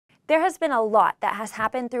There has been a lot that has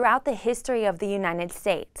happened throughout the history of the United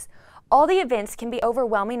States. All the events can be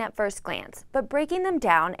overwhelming at first glance, but breaking them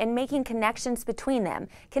down and making connections between them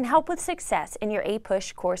can help with success in your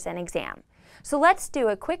APUSH course and exam. So let's do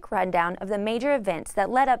a quick rundown of the major events that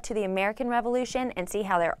led up to the American Revolution and see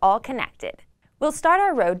how they're all connected. We'll start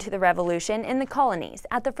our road to the Revolution in the colonies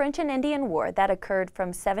at the French and Indian War that occurred from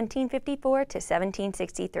 1754 to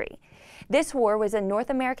 1763. This war was a North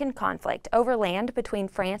American conflict over land between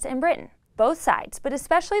France and Britain. Both sides, but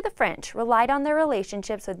especially the French, relied on their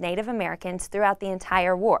relationships with Native Americans throughout the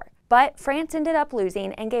entire war. But France ended up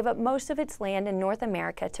losing and gave up most of its land in North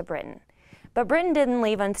America to Britain. But Britain didn't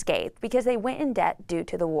leave unscathed because they went in debt due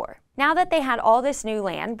to the war. Now that they had all this new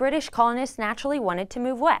land, British colonists naturally wanted to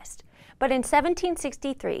move west. But in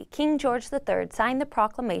 1763, King George III signed the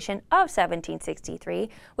Proclamation of 1763,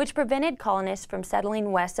 which prevented colonists from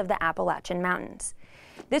settling west of the Appalachian Mountains.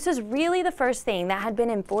 This was really the first thing that had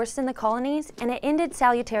been enforced in the colonies, and it ended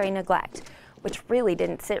salutary neglect, which really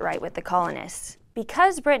didn't sit right with the colonists.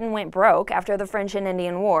 Because Britain went broke after the French and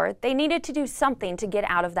Indian War, they needed to do something to get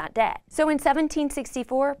out of that debt. So in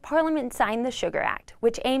 1764, Parliament signed the Sugar Act,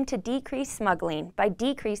 which aimed to decrease smuggling by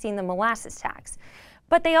decreasing the molasses tax.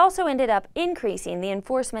 But they also ended up increasing the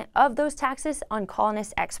enforcement of those taxes on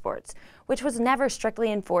colonist exports, which was never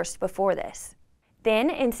strictly enforced before this. Then,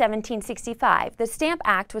 in 1765, the Stamp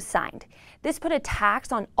Act was signed. This put a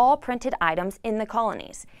tax on all printed items in the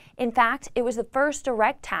colonies. In fact, it was the first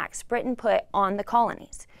direct tax Britain put on the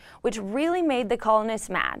colonies, which really made the colonists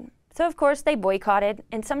mad. So of course they boycotted,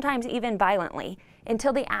 and sometimes even violently,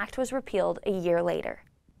 until the act was repealed a year later.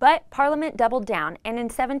 But Parliament doubled down, and in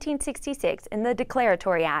 1766, in the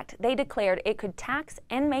Declaratory Act, they declared it could tax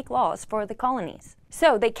and make laws for the colonies.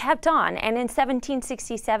 So they kept on, and in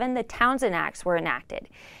 1767, the Townshend Acts were enacted.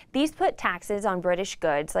 These put taxes on British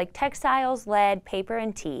goods like textiles, lead, paper,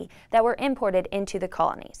 and tea that were imported into the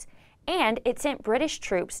colonies. And it sent British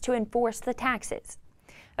troops to enforce the taxes.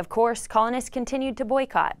 Of course, colonists continued to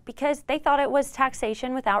boycott because they thought it was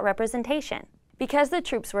taxation without representation. Because the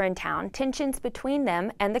troops were in town, tensions between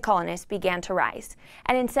them and the colonists began to rise.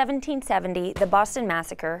 And in 1770, the Boston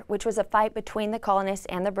Massacre, which was a fight between the colonists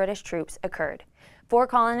and the British troops, occurred. 4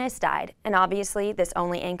 colonists died, and obviously this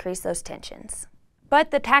only increased those tensions. But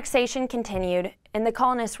the taxation continued, and the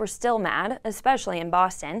colonists were still mad, especially in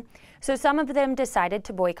Boston, so some of them decided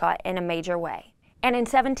to boycott in a major way. And in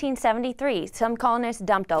 1773, some colonists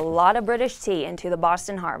dumped a lot of British tea into the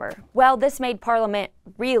Boston harbor. Well, this made Parliament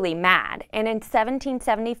really mad, and in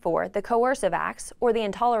 1774, the Coercive Acts, or the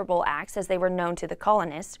Intolerable Acts as they were known to the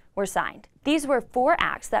colonists, were signed. These were 4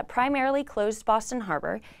 acts that primarily closed Boston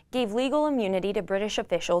Harbor, gave legal immunity to British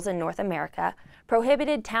officials in North America,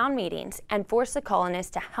 prohibited town meetings, and forced the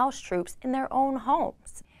colonists to house troops in their own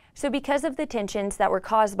homes. So because of the tensions that were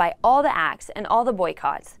caused by all the acts and all the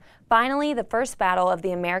boycotts, finally the first battle of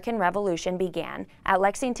the American Revolution began at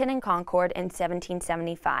Lexington and Concord in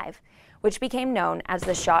 1775, which became known as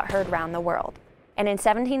the Shot Heard Round the World. And in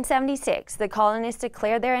 1776, the colonists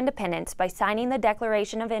declared their independence by signing the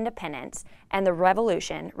Declaration of Independence, and the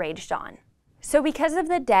Revolution raged on. So because of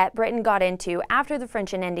the debt Britain got into after the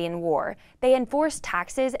French and Indian War, they enforced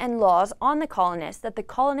taxes and laws on the colonists that the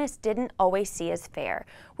colonists didn't always see as fair,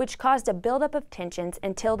 which caused a buildup of tensions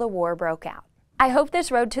until the war broke out. I hope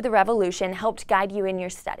this road to the Revolution helped guide you in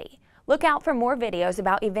your study. Look out for more videos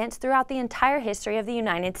about events throughout the entire history of the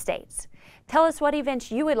United States. Tell us what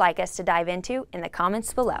events you would like us to dive into in the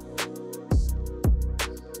comments below.